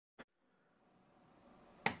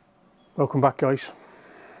Welcome back, guys.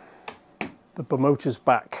 The Bimota's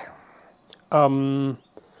back. If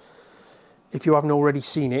you haven't already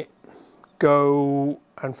seen it, go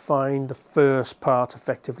and find the first part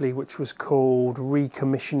effectively, which was called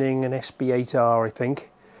Recommissioning an SB8R, I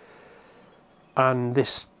think. And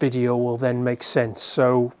this video will then make sense.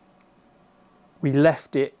 So we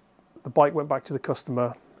left it, the bike went back to the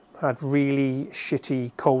customer, had really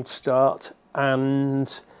shitty cold start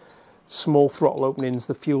and small throttle openings.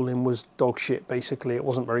 The fueling was dog shit, basically. It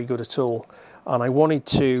wasn't very good at all. And I wanted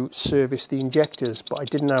to service the injectors, but I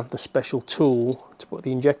didn't have the special tool to put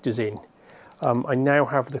the injectors in. I now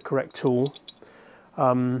have the correct tool.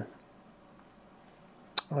 I'm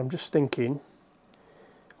just thinking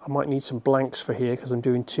I might need some blanks for here because I'm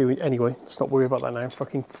doing two. Anyway, let's not worry about that now.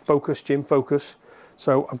 Fucking focus, Jim, focus.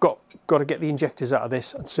 So I've got to get the injectors out of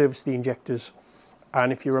this and service the injectors.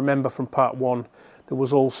 And if you remember from part one, there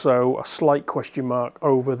was also a slight question mark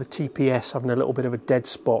over the TPS having a little bit of a dead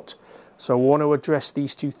spot. So I want to address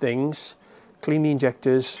these two things, clean the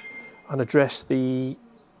injectors and address the,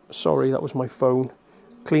 sorry, that was my phone,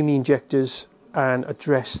 clean the injectors and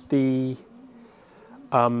address the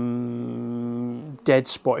dead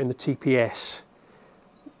spot in the TPS.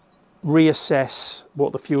 Reassess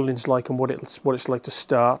what the fueling's like and what it's like to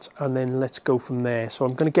start, and then let's go from there. So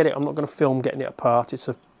I'm going to get it, I'm not going to film getting it apart. It's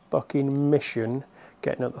a fucking mission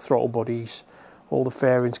getting at the throttle bodies. All the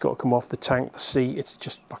fairings got to come off, the tank, the seat. It's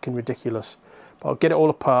just fucking ridiculous. But I'll get it all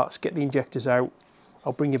apart, get the injectors out.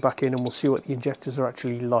 I'll bring you back in and we'll see what the injectors are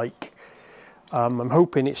actually like. I'm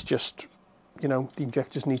hoping it's just, you know, the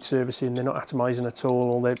injectors need servicing. They're not atomizing at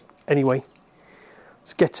all. Anyway,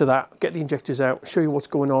 let's get to that. Get the injectors out, show you what's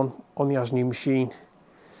going on the as new machine,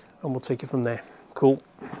 and we'll take it from there. Cool.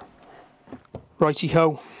 Righty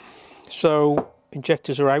ho. So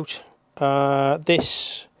injectors are out.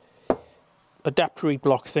 This adaptory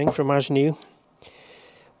block thing from as new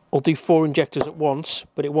will do 4 injectors at once,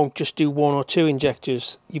 but it won't just do 1 or 2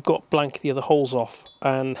 injectors. You've got to blank the other holes off.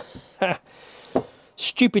 And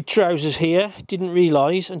stupid trousers here didn't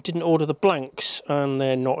realise and didn't order the blanks, and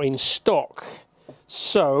they're not in stock.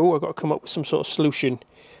 So I've got to come up with some sort of solution,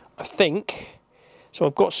 I think. So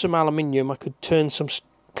I've got some aluminium. I could turn some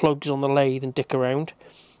plugs on the lathe and dick around.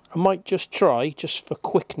 I might just try, just for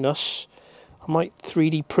quickness, I might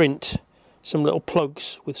 3D print some little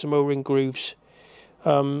plugs with some O-ring grooves.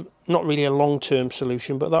 Not really a long-term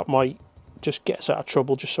solution, but that might just get us out of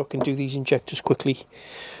trouble, just so I can do these injectors quickly.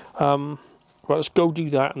 Right, let's go do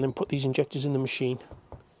that and then put these injectors in the machine.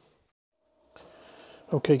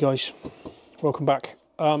 Okay guys, welcome back.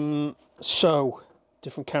 So,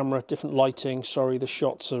 different camera, different lighting. Sorry, the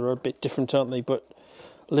shots are a bit different, aren't they? But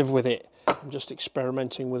live with it. I'm just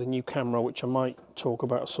experimenting with a new camera, which I might talk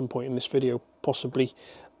about at some point in this video, possibly.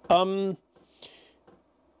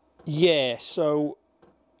 Yeah, so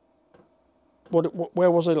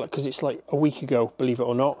where was I? Because it's like a week ago, believe it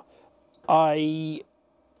or not. I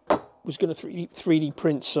was going to 3D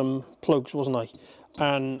print some plugs, wasn't I?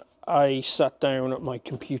 And I sat down at my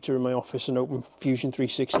computer in my office and opened Fusion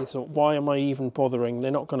 360. I thought, why am I even bothering?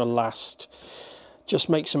 They're not going to last. Just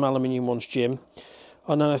make some aluminium ones, Jim.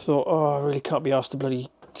 And then I thought, oh, I really can't be asked to bloody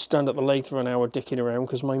stand at the lathe for an hour dicking around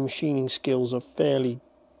because my machining skills are fairly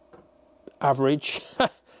average.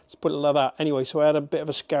 Let's put it like that. Anyway, so I had a bit of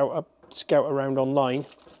a scout around online,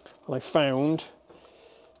 and I found,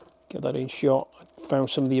 get that in shot, I found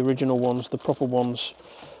some of the original ones, the proper ones,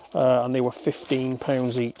 and they were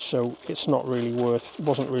 £15 each. So it's not really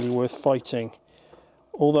wasn't really worth fighting.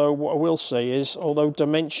 Although what I will say is, although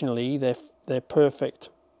dimensionally they're perfect,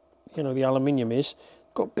 you know, the aluminium is,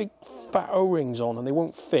 got big fat O-rings on and they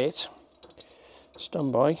won't fit.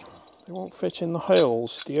 Stand by. They won't fit in the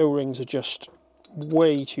holes. The O-rings are just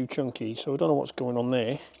way too chunky, so I don't know what's going on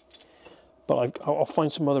there. But I'll find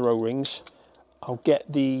some other O-rings. I'll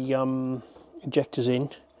get the injectors in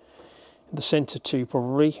the center too,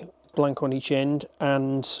 probably blank on each end,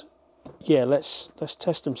 and yeah, let's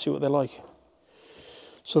test them, see what they're like.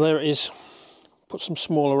 So there it is. Put some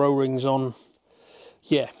smaller O-rings on.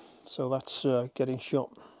 Yeah. So that's getting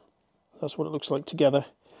shot. That's what it looks like together.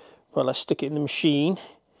 Right, let's stick it in the machine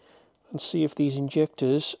and see if these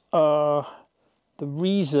injectors are the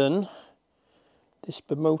reason this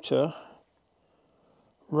Bimota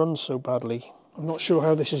runs so badly. I'm not sure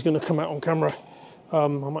how this is going to come out on camera. I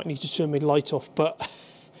might need to turn my light off, but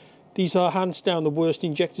these are hands down the worst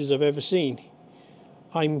injectors I've ever seen.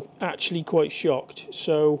 I'm actually quite shocked.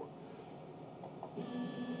 So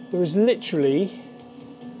there is literally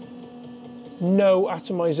no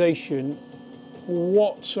atomization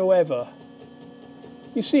whatsoever.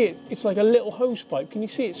 You see it, it's like a little hose pipe. Can you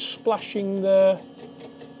see it splashing the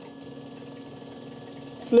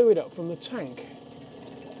fluid up from the tank.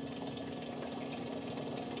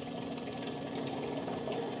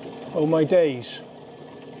 Oh my days.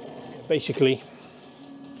 Basically,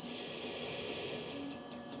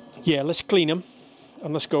 yeah, let's clean them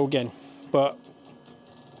and let's go again. But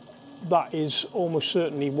that is almost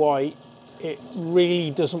certainly why it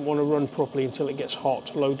really doesn't want to run properly until it gets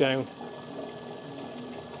hot, low down.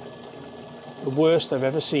 The worst I've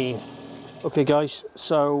ever seen. Okay guys,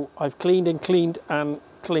 so I've cleaned and cleaned and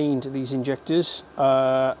cleaned these injectors,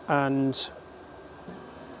 and I'm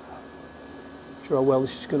sure how well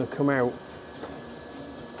this is going to come out.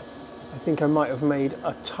 I think I might have made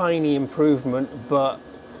a tiny improvement, but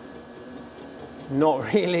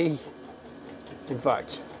not really. In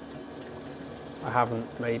fact, I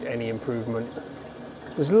haven't made any improvement.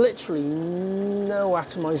 There's literally no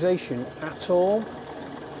atomization at all.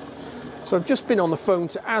 So I've just been on the phone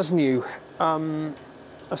to Asnew.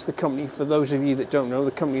 That's the company, for those of you that don't know,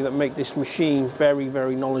 the company that make this machine. Very,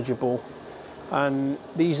 very knowledgeable. And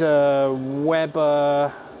these are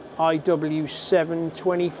Weber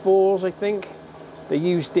IW724s, I think. They're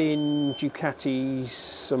used in Ducatis,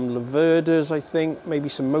 some Laverdas, I think, maybe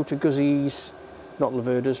some Motor Guzzies, not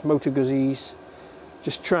Laverdas, Motor Guzzies.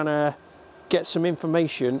 Just trying to get some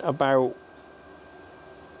information about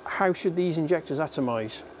how should these injectors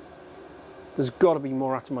atomize. There's got to be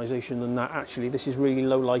more atomization than that. Actually, this is really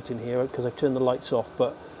low light in here because I've turned the lights off,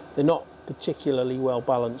 but they're not particularly well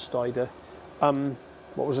balanced either.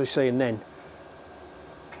 What was I saying then?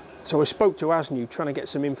 So I spoke to Asnew trying to get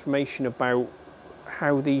some information about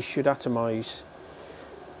how these should atomize,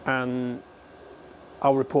 and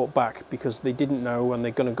I'll report back because they didn't know, and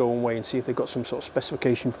they're going to go away and see if they've got some sort of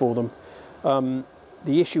specification for them.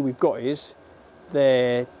 The issue we've got is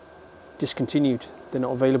they're discontinued, they're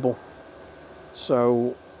not available.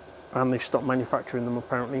 So, and they've stopped manufacturing them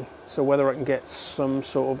apparently. So whether I can get some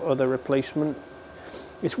sort of other replacement.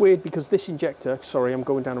 It's weird because this injector, sorry, I'm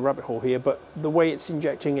going down a rabbit hole here, but the way it's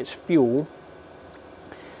injecting its fuel,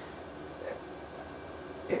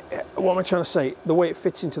 what am I trying to say? The way it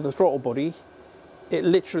fits into the throttle body, it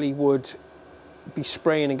literally would be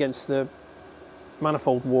spraying against the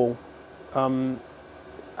manifold wall.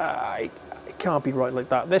 It can't be right like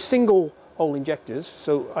that. They're single hole injectors,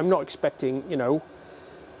 so I'm not expecting, you know,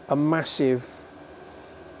 a massive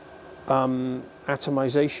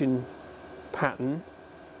atomization pattern,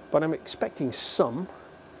 but I'm expecting some.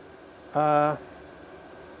 Yeah,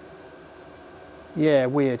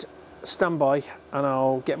 weird. Stand by and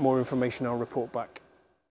I'll get more information. I'll report back.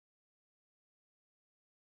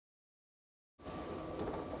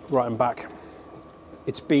 Right, I'm back.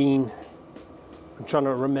 It's been, I'm trying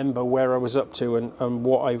to remember where I was up to and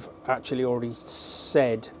what I've actually already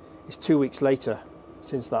said. It's 2 weeks later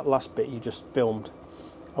since that last bit you just filmed.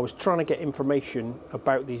 I was trying to get information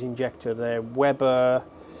about these injector. They're Weber,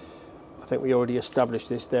 I think we already established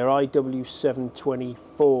this, they're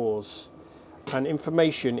IW724s, and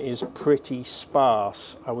information is pretty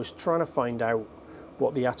sparse. I was trying to find out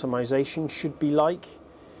what the atomization should be like.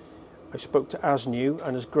 I spoke to Asnew,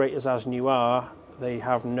 and as great as Asnew are, they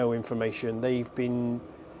have no information. They've been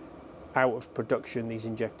out of production, these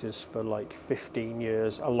injectors, for like 15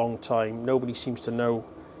 years, a long time. Nobody seems to know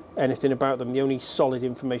anything about them. The only solid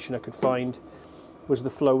information I could find was the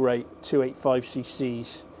flow rate, 285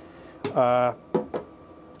 cc's.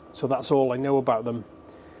 So that's all I know about them.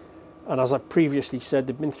 And as I've previously said,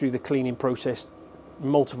 they've been through the cleaning process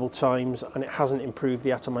multiple times and it hasn't improved the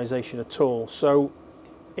atomization at all. So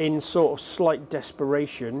in sort of slight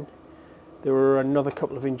desperation, there were another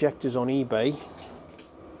couple of injectors on eBay,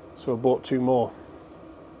 so I bought 2 more.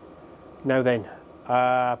 Now then,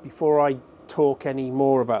 before I talk any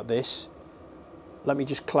more about this, let me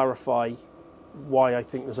just clarify why I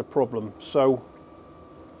think there's a problem. So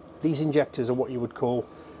these injectors are what you would call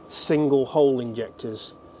single hole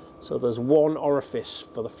injectors. So there's one orifice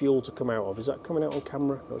for the fuel to come out of. Is that coming out on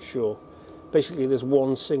camera? Not sure. Basically there's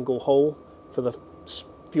one single hole for the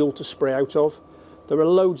fuel to spray out of. There are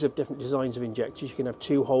loads of different designs of injectors. You can have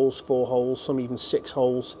 2 holes, 4 holes, some even 6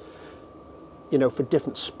 holes, you know, for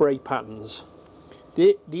different spray patterns.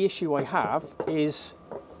 The issue I have is,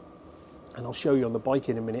 and I'll show you on the bike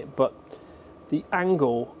in a minute, but the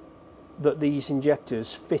angle that these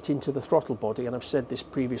injectors fit into the throttle body, and I've said this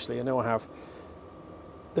previously, I know I have,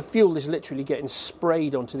 the fuel is literally getting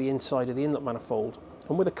sprayed onto the inside of the inlet manifold.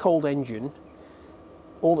 And with a cold engine,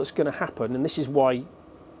 all that's going to happen, and this is why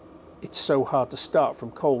it's so hard to start from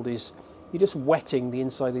cold, is you're just wetting the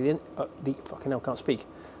inside of the fucking hell, can't speak.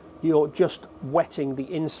 You're just wetting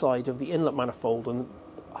the inside of the inlet manifold, and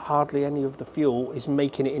hardly any of the fuel is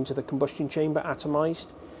making it into the combustion chamber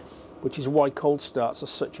atomized. which is why cold starts are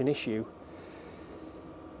such an issue.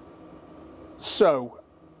 So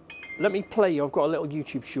let me play you. I've got a little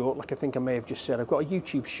YouTube short, like I think I may have just said. I've got a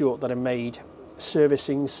YouTube short that I made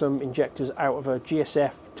servicing some injectors out of a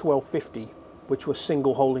GSF 1250, which were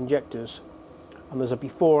single hole injectors, and there's a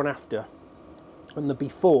before and after. And the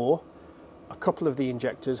before, a couple of the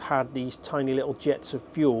injectors had these tiny little jets of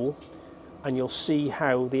fuel, and you'll see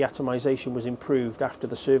how the atomization was improved after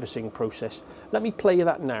the servicing process. Let me play you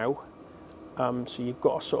that now, so you've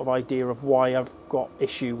got a sort of idea of why I've got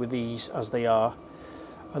issue with these as they are,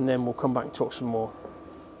 and then we'll come back and talk some more.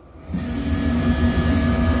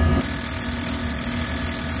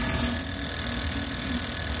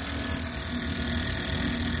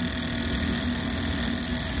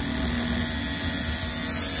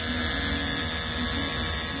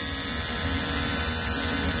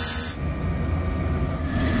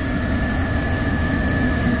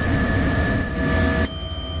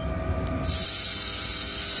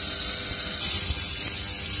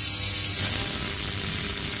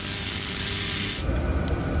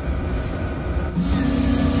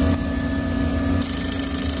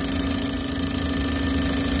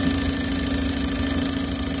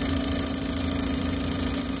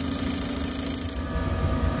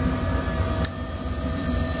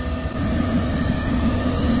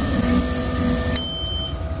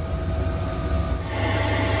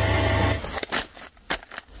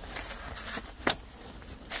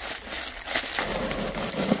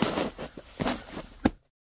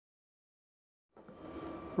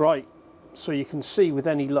 Right, so you can see with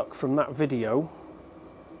any luck from that video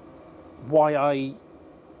why I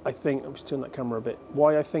think, let's turn that camera a bit,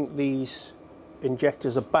 why I think these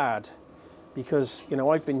injectors are bad. Because, you know,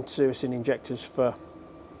 I've been servicing injectors for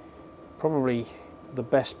probably the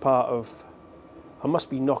best part of, I must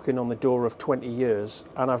be knocking on the door of 20 years,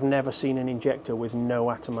 and I've never seen an injector with no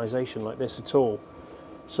atomization like this at all.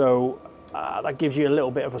 So that gives you a little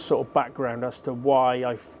bit of a sort of background as to why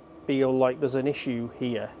I feel like there's an issue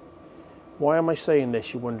here. Why am I saying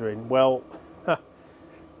this, you're wondering? Well,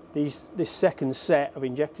 this second set of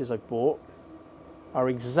injectors I bought are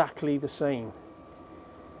exactly the same.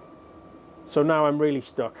 So now I'm really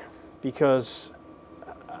stuck, because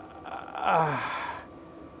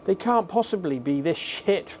they can't possibly be this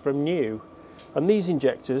shit from new. And these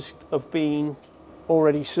injectors have been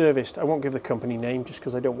already serviced. I won't give the company name just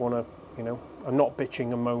because I don't want to, you know, I'm not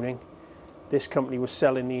bitching and moaning. This company was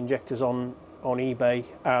selling the injectors on eBay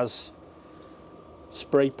as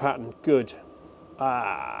spray pattern good.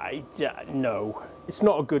 No, it's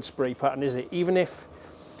not a good spray pattern, is it? Even if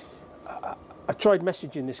I've tried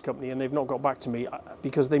messaging this company and they've not got back to me,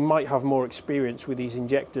 because they might have more experience with these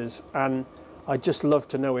injectors, and I'd just love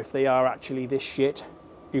to know if they are actually this shit,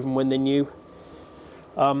 even when they're new.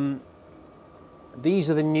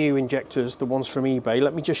 These are the new injectors, the ones from eBay.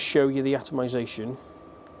 Let me just show you the atomization.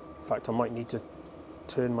 In fact, I might need to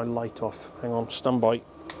turn my light off. Hang on, stand by.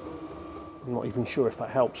 I'm not even sure if that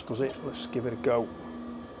helps, does it? Let's give it a go.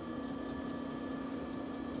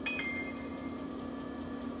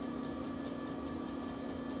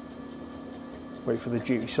 Wait for the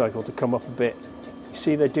duty cycle to come up a bit. You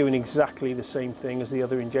see, they're doing exactly the same thing as the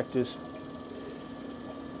other injectors.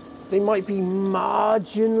 They might be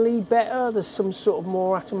marginally better. There's some sort of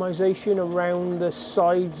more atomization around the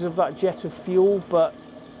sides of that jet of fuel, but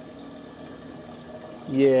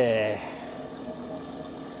yeah.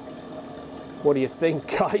 What do you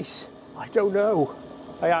think, guys? I don't know.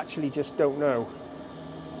 I actually just don't know.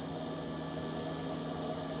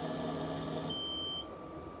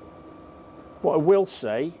 What I will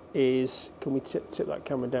say is, can we tip that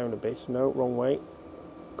camera down a bit? No, wrong way.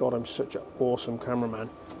 God, I'm such an awesome cameraman.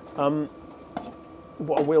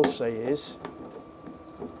 What I will say is,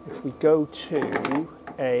 if we go to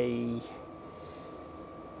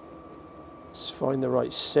let's find the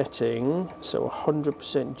right setting. So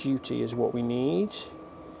 100% duty is what we need.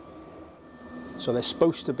 So they're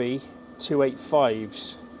supposed to be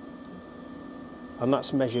 285s, and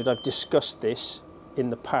that's measured. I've discussed this in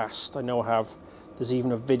the past. I know I have. There's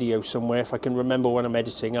even a video somewhere. If I can remember when I'm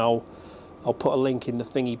editing, I'll put a link in the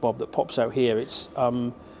thingy bob that pops out here. It's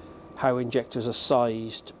how injectors are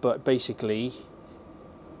sized, but basically,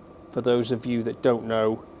 for those of you that don't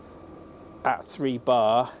know, at 3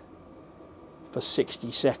 bar for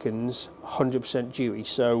 60 seconds, 100% duty.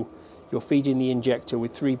 So you're feeding the injector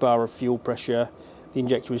with 3 bar of fuel pressure. The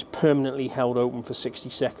injector is permanently held open for 60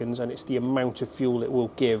 seconds, and it's the amount of fuel it will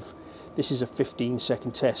give. This is a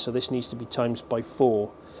 15-second test, so this needs to be times by 4.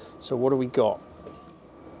 So what do we got?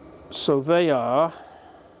 So they are,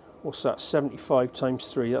 what's that, 75 times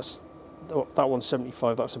 3, that one's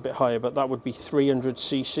 75, that's a bit higher, but that would be 300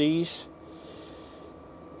 cc's.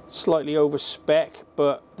 Slightly over spec,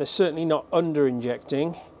 but they're certainly not under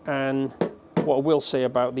injecting. And what I will say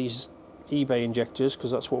about these eBay injectors,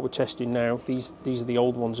 because that's what we're testing now, these are the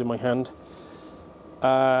old ones in my hand,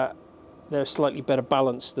 they're slightly better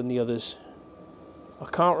balanced than the others. I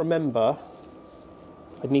can't remember,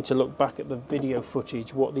 I'd need to look back at the video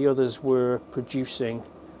footage, what the others were producing.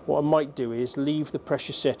 What I might do is leave the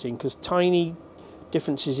pressure setting, because tiny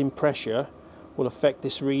differences in pressure will affect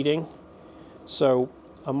this reading. So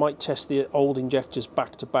I might test the old injectors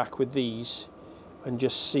back to back with these and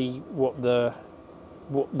just see what they're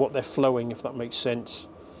flowing, if that makes sense.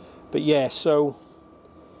 But yeah, so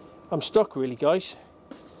I'm stuck really, guys.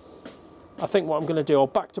 I think what I'm going to do, I'll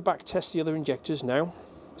back to back test the other injectors now,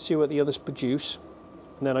 see what the others produce,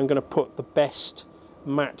 and then I'm going to put the best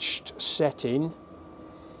matched set in.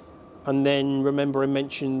 And then remember I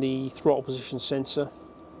mentioned the throttle position sensor.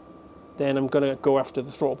 Then I'm going to go after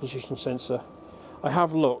the throttle position sensor. I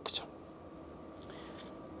have looked.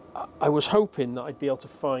 I was hoping that I'd be able to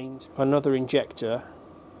find another injector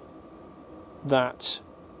that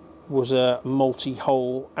was a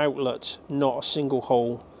multi-hole outlet, not a single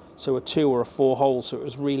hole, so a 2 or a 4 hole, so it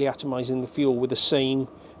was really atomizing the fuel with the same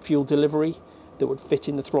fuel delivery that would fit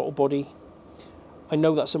in the throttle body. I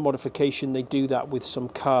know that's a modification. They do that with some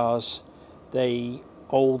cars.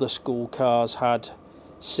 Older school cars had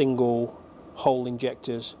single hole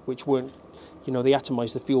injectors, which weren't, you know, they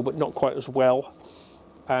atomized the fuel, but not quite as well.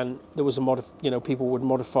 And there was people would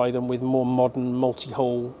modify them with more modern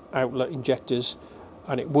multi-hole outlet injectors,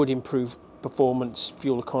 and it would improve performance,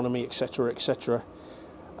 fuel economy, etc., etc.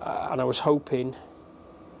 And I was hoping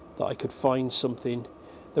that I could find something.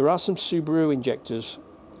 There are some Subaru injectors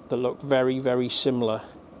that look very, very similar,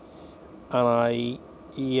 and I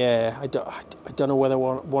don't know whether I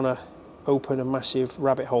want to open a massive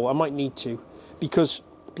rabbit hole. I might need to, because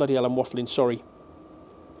bloody hell, I'm waffling, sorry.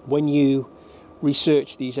 When you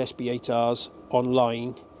research these SB8Rs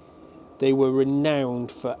online, they were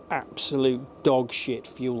renowned for absolute dog shit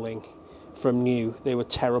fueling from new. They were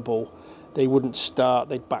terrible. They wouldn't start,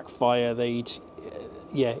 they'd backfire,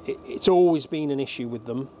 it's always been an issue with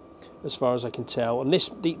them, as far as I can tell. And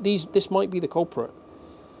this might be the culprit,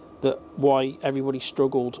 that why everybody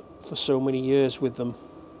struggled for so many years with them.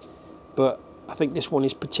 But I think this one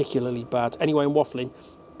is particularly bad. Anyway, I'm waffling.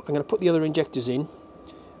 I'm going to put the other injectors in,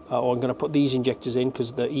 or I'm going to put these injectors in,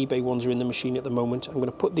 because the eBay ones are in the machine at the moment. I'm going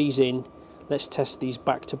to put these in. Let's test these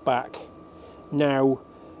back to back. Now,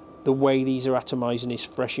 the way these are atomizing is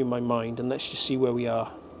fresh in my mind, and let's just see where we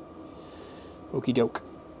are. Okie doke.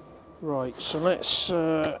 Right, so let's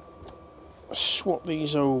swap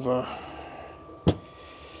these over.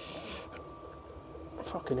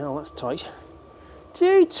 Fucking hell, that's tight.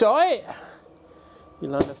 Too tight! You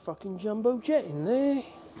land a fucking jumbo jet in there.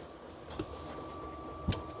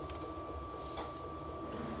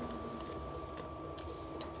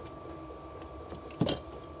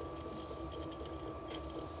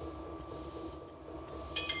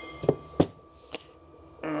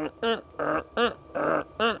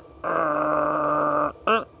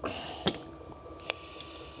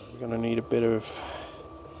 We're going to need a bit of,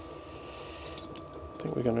 I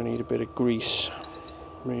think we're going to need a bit of grease,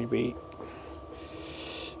 maybe,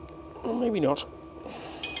 or maybe not,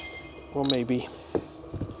 or maybe.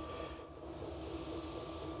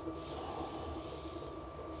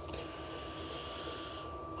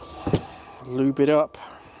 Lube it up.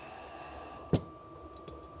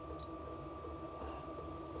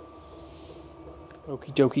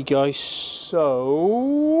 Okie dokie, guys,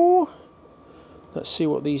 so let's see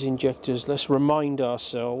what these injectors, let's remind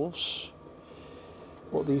ourselves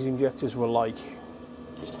what these injectors were like.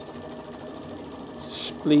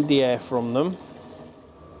 Bleed the air from them.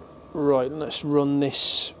 Right, let's run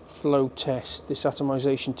this flow test, this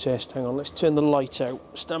atomization test. Hang on, let's turn the light out.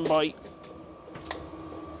 Stand by.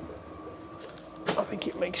 I think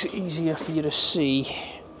it makes it easier for you to see.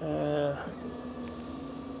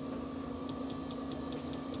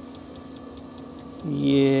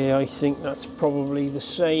 Yeah, I think that's probably the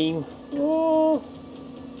same. Oh.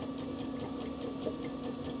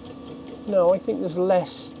 No, I think there's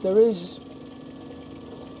less. There is.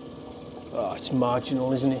 Oh, it's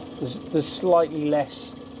marginal, isn't it? There's slightly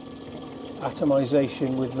less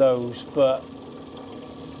atomization with those, but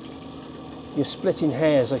you're splitting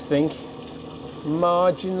hairs, I think.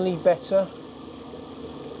 Marginally better.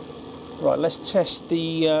 Right, let's test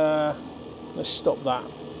the. Let's stop that.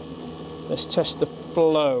 Let's test the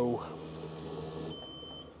flow.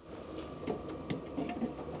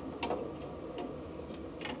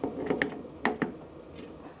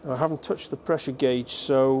 I haven't touched the pressure gauge,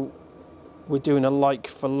 so we're doing a like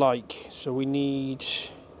for like. So we need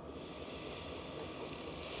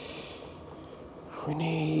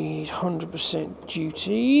 100%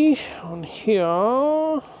 duty on here.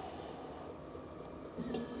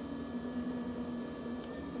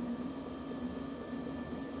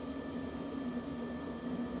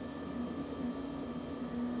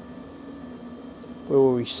 Where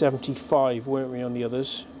were we? 75, weren't we, on the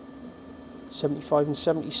others? 75 and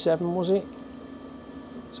 77, was it?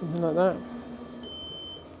 Something like that.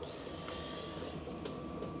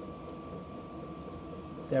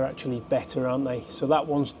 They're actually better, aren't they? So that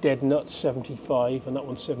one's dead nuts 75 and that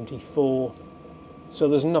one's 74. So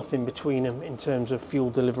there's nothing between them in terms of fuel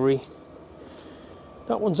delivery.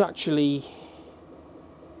 That one's actually,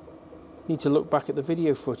 need to look back at the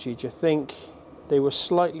video footage. I think they were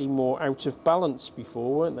slightly more out of balance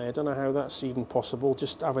before, weren't they? I don't know how that's even possible,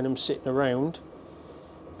 just having them sitting around.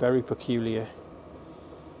 Very peculiar.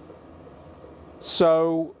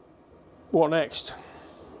 So, what next?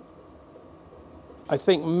 I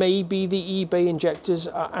think maybe the eBay injectors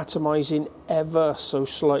are atomizing ever so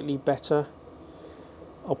slightly better.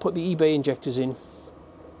 I'll put the eBay injectors in,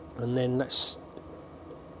 and then let's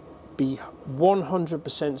be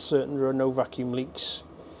 100% certain there are no vacuum leaks.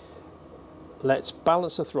 Let's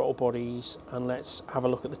balance the throttle bodies and let's have a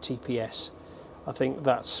look at the TPS. I think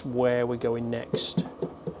that's where we're going next.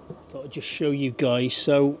 Thought I'd just show you guys.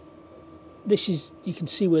 So this is, you can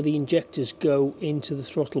see where the injectors go into the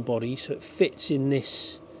throttle body, so it fits in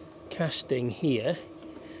this casting here.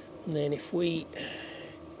 And then if we,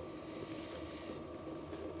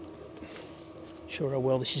 sure how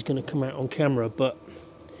well this is going to come out on camera, but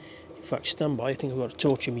in fact, stand by, I think I've got a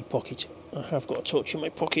torch in my pocket. I have got a torch in my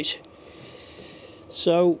pocket.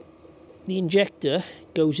 So the injector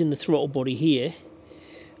goes in the throttle body here,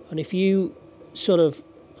 and if you sort of,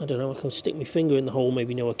 I don't know, I can stick my finger in the hole,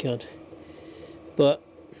 maybe no I can't, but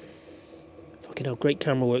fucking hell, great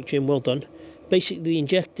camera work, Jim, well done. Basically the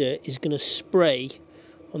injector is going to spray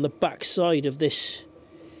on the back side of this,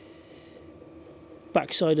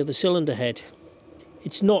 back side of the cylinder head.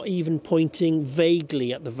 It's not even pointing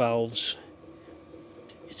vaguely at the valves.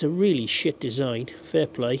 It's a really shit design, fair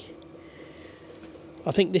play. I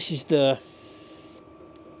think this is the,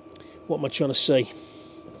 what am I trying to say?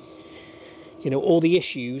 You know, all the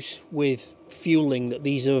issues with fueling that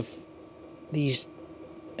these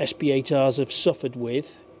SB8Rs have suffered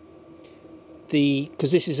with,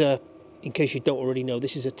 because this is a, in case you don't already know,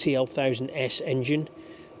 this is a TL1000S engine,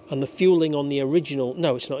 and the fueling on the original,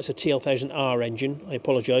 no it's not, it's a TL1000R engine, I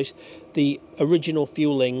apologise. The original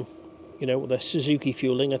fueling, you know, the Suzuki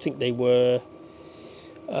fueling, I think they were,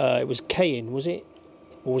 it was Cayenne, was it?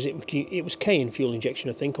 Or was it was Cayenne fuel injection,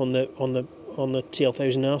 I think, on the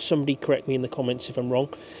TL1000R. Somebody correct me in the comments if I'm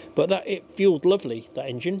wrong. But that, it fueled lovely, that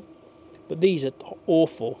engine. But these are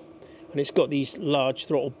awful. And it's got these large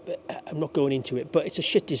throttle, I'm not going into it, but it's a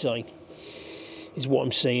shit design, is what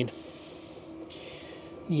I'm saying.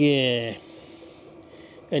 Yeah.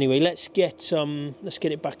 Anyway, let's get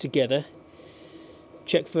it back together.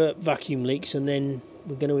 Check for vacuum leaks, and then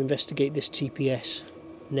we're going to investigate this TPS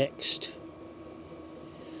next.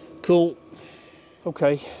 Cool.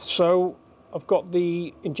 Okay, so I've got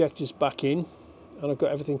the injectors back in and I've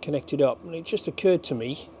got everything connected up, and it just occurred to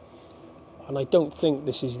me, and I don't think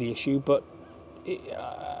this is the issue, but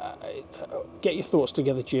get your thoughts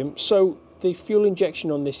together, Jim. So the fuel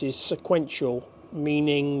injection on this is sequential,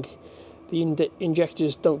 meaning the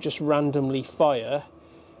injectors don't just randomly fire,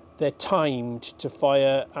 they're timed to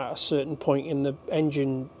fire at a certain point in the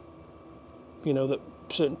engine, you know, that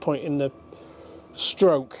certain point in the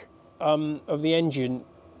stroke of the engine,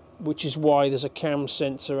 which is why there's a cam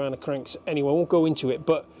sensor and a crank. Anyway, I won't go into it,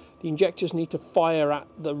 but the injectors need to fire at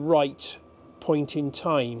the right point in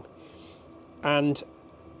time, and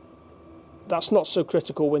that's not so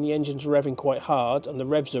critical when the engine's revving quite hard and the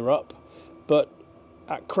revs are up, but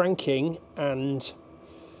at cranking and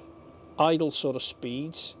idle sort of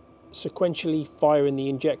speeds, sequentially firing the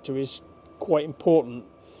injector is quite important.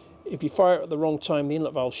 If you fire it at the wrong time, the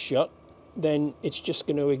inlet valve's shut, then it's just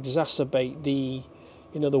going to exacerbate the,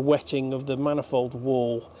 you know, the wetting of the manifold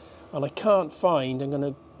wall. And I can't find, I'm going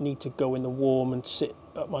to need to go in the warm and sit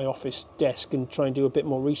at my office desk and try and do a bit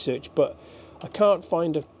more research, but I can't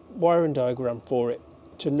find a wiring diagram for it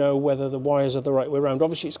to know whether the wires are the right way around.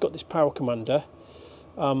 Obviously it's got this power commander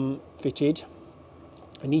fitted.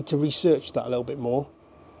 I need to research that a little bit more.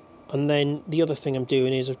 And then the other thing I'm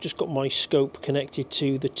doing is I've just got my scope connected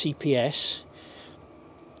to the TPS,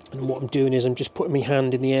 and what I'm doing is I'm just putting my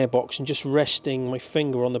hand in the airbox and just resting my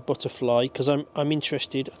finger on the butterfly, because I'm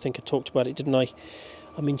interested. I think I talked about it, didn't I?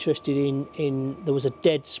 I'm interested in there was a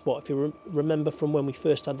dead spot, if you remember from when we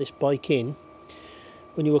first had this bike in,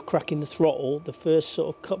 when you were cracking the throttle, the first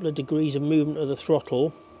sort of couple of degrees of movement of the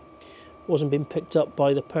throttle wasn't being picked up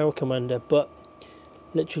by the power commander, but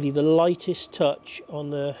literally the lightest touch on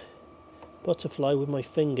the butterfly with my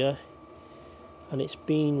finger and it's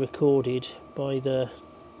been recorded by the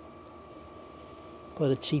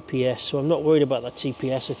TPS. So I'm not worried about that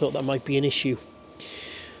TPS. I thought that might be an issue.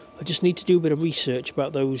 I just need to do a bit of research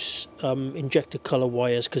about those injector colour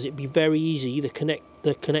wires, because it'd be very easy. The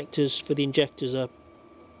connectors for the injectors are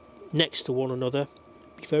next to one another.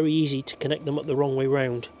 It'd be very easy to connect them up the wrong way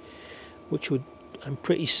round, which would, I'm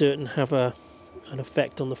pretty certain, have an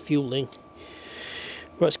effect on the fueling.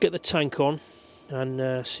 Right, let's get the tank on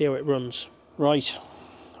and see how it runs. Right,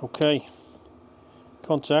 okay.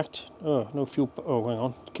 Contact. Oh, no fuel. Oh, hang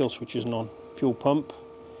on. Kill switch isn't on. Fuel pump.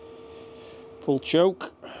 Full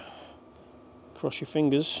choke. Cross your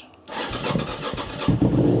fingers.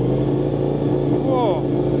 Whoa!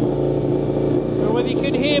 Well, whether you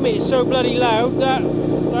can hear me, it's so bloody loud. That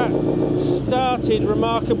started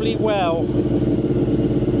remarkably well.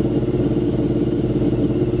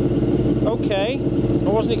 Okay, I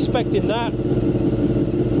wasn't expecting that.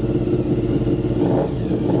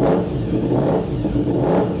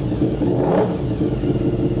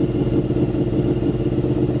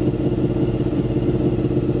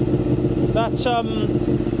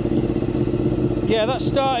 Yeah, that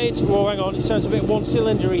started. Whoa, hang on, it sounds a bit one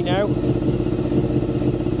cylindery now.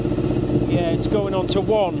 Yeah, it's going on to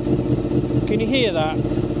 1. Can you hear that?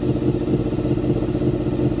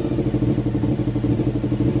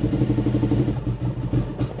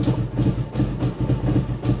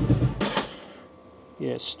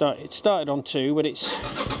 Yeah, it started on 2, but it's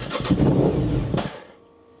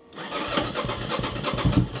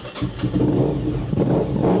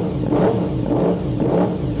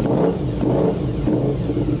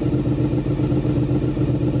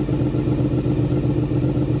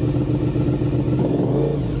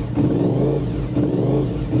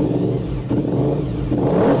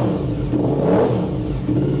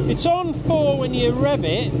it's on 4 when you rev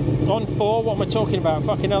it. On 4, what am I talking about?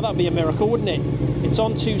 Fucking hell, that'd be a miracle, wouldn't it? It's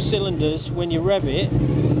on 2 cylinders when you rev it.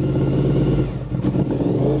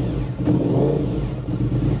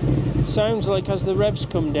 Sounds like as the revs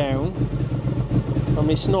come down, I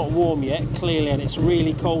mean, it's not warm yet, clearly, and it's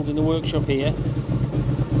really cold in the workshop here.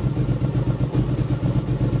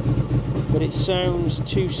 But it sounds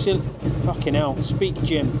fucking hell, speak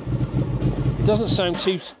Jim. It doesn't sound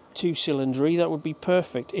two cylindery, that would be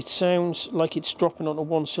perfect. It sounds like it's dropping onto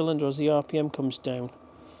 1 cylinder as the RPM comes down.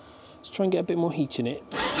 Let's try and get a bit more heat in it.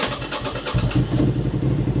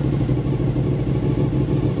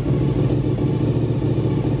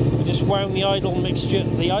 I just wound the idle mixture.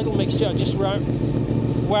 The idle mixture, I just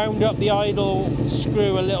wound up the idle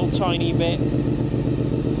screw a little tiny bit.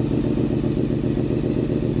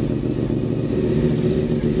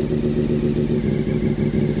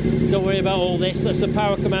 Don't worry about all this, that's the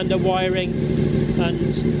power commander wiring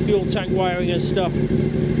and fuel tank wiring and stuff.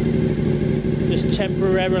 Just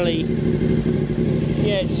temporarily.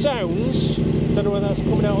 Yeah, it sounds, don't know whether that's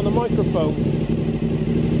coming out on the microphone.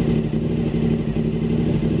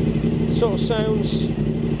 It sort of sounds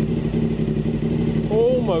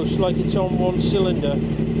almost like it's on 1 cylinder.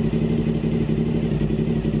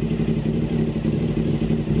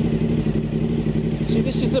 See,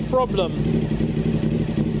 this is the problem.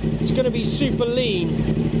 It's going to be super lean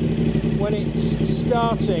when it's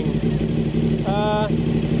starting.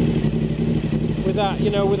 With that, you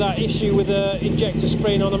know, with that issue with the injector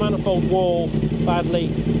spraying on the manifold wall badly.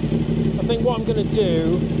 I think what I'm going to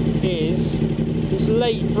do is, it's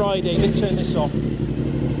late Friday, let me turn this off.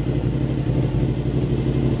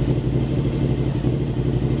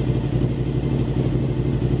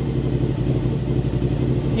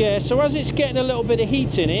 Yeah, so as it's getting a little bit of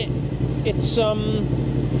heat in it, it's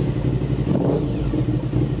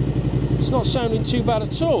not sounding too bad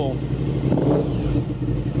at all.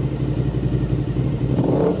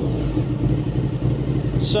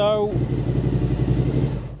 So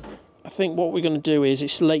I think what we're going to do is,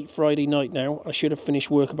 it's late Friday night now. I should have finished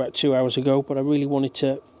work about 2 hours ago, but I really wanted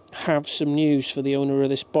to have some news for the owner of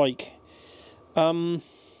this bike. What am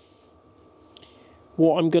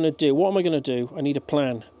I going to do? I need a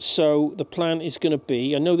plan. So the plan is going to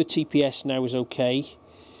be, I know the TPS now is okay.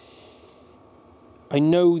 I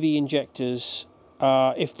know the injectors,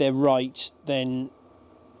 if they're right, then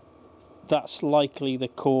that's likely the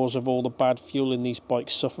cause of all the bad fueling these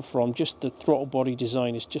bikes suffer from. Just the throttle body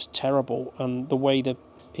design is just terrible, and the way the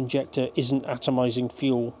injector isn't atomizing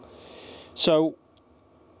fuel. So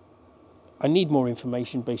I need more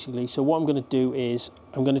information basically. So what I'm going to do is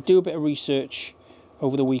I'm going to do a bit of research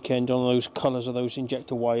over the weekend on those colours of those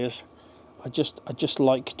injector wires. I just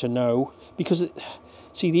like to know, because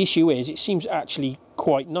see, the issue is it seems actually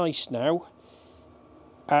quite nice now,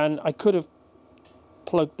 and I could have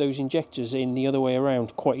plugged those injectors in the other way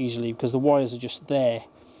around quite easily because the wires are just there,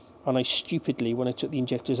 and I stupidly, when I took the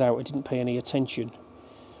injectors out, I didn't pay any attention.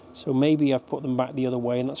 So maybe I've put them back the other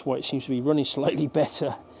way, and that's why it seems to be running slightly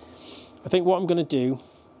better. I think what I'm going to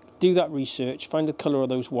do that research, find the colour of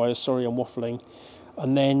those wires, sorry I'm waffling,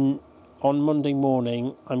 and then on Monday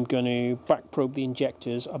morning I'm going to back probe the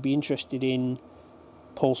injectors. I'll be interested in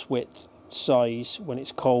pulse width, size when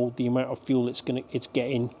it's cold, the amount of fuel it's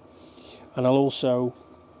getting, and I'll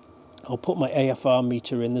put my AFR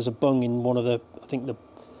meter in. There's a bung in one of the I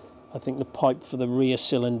think the pipe for the rear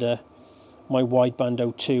cylinder. My wideband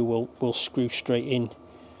O2 will screw straight in,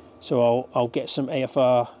 so I'll get some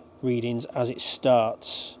AFR readings as it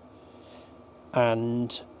starts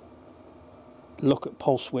and look at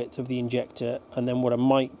pulse width of the injector, and then what I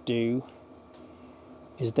might do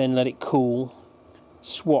is then let it cool,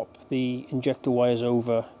 swap the injector wires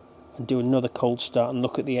over and do another cold start and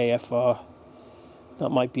look at the AFR. That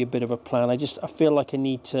might be a bit of a plan. I feel like I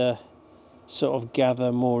need to sort of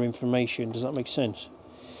gather more information. Does that make sense?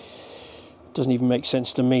 Doesn't even make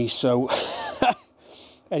sense to me. So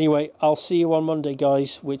anyway, I'll see you on Monday,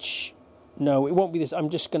 guys, which, no, it won't be this. I'm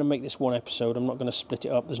just going to make this one episode. I'm not going to split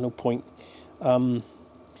it up. There's no point.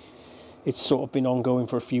 It's sort of been ongoing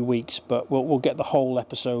for a few weeks, but we'll get the whole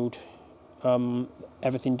episode,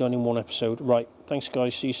 everything done in one episode. Right, thanks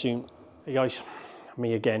guys, see you soon. Hey guys,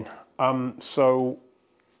 me again. So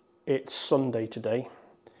it's Sunday today.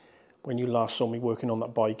 When you last saw me working on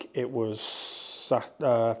that bike, it was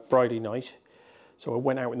Friday night. So I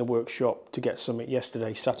went out in the workshop to get something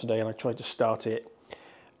yesterday, Saturday, and I tried to start it,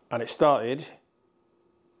 and it started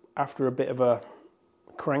after a bit of a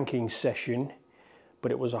cranking session,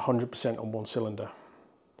 but it was 100% on one cylinder.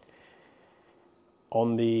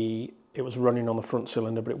 It was running on the front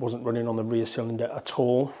cylinder, but it wasn't running on the rear cylinder at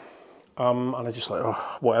all. And I just like,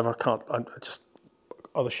 oh, whatever, I just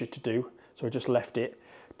other shit to do. So I just left it.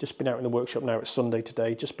 Just been out in the workshop now. It's Sunday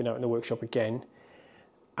today. Just been out in the workshop again,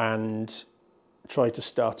 and tried to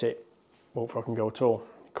start it. Won't fucking go at all.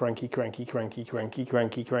 Cranky, cranky, cranky, cranky,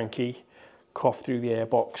 cranky, cranky. Cough through the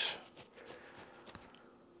airbox.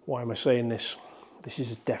 Why am I saying this? This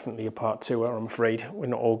is definitely a part two, I'm afraid. We're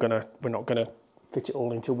not gonna fit it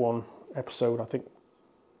all into one episode. I think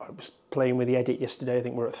I was playing with the edit yesterday. I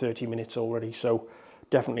think we're at 30 minutes already, so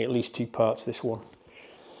definitely at least two parts this one.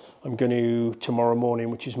 I'm going to, tomorrow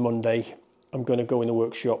morning, which is Monday, I'm going to go in the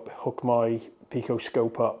workshop, hook my Pico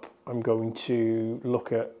scope up. I'm going to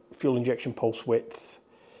look at fuel injection pulse width,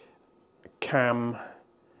 cam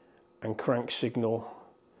and crank signal,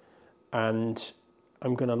 and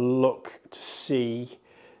I'm going to look to see,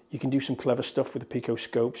 you can do some clever stuff with the Pico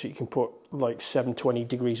scope, so you can put like 720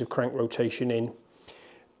 degrees of crank rotation in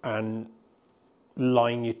and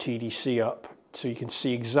line your TDC up so you can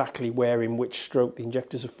see exactly where in which stroke the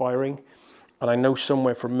injectors are firing. And I know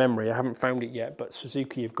somewhere from memory, I haven't found it yet, but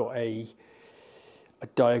Suzuki have got a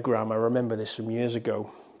diagram, I remember this from years ago,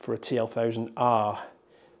 for a TL1000R,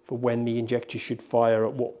 for when the injector should fire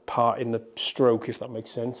at what part in the stroke, if that makes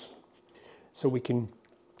sense. So we can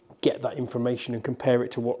get that information and compare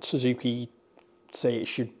it to what Suzuki say it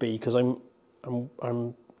should be, because I'm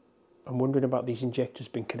wondering about these injectors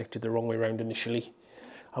being connected the wrong way around initially.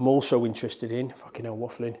 I'm also interested in, fucking hell,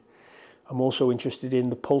 waffling, I'm also interested in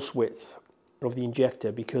the pulse width of the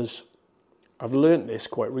injector, because I've learnt this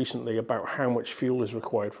quite recently about how much fuel is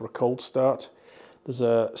required for a cold start. There's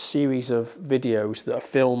a series of videos that are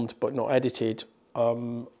filmed but not edited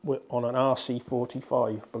on an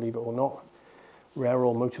RC45, believe it or not, rare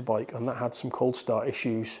old motorbike, and that had some cold start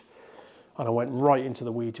issues, and I went right into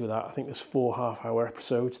the weeds with that. I think there's 4 half-hour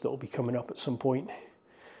episodes that will be coming up at some point.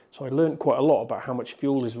 So I learned quite a lot about how much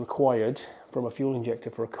fuel is required from a fuel injector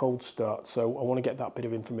for a cold start, so I want to get that bit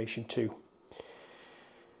of information too.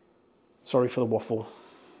 Sorry for the waffle.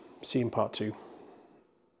 See you in part 2.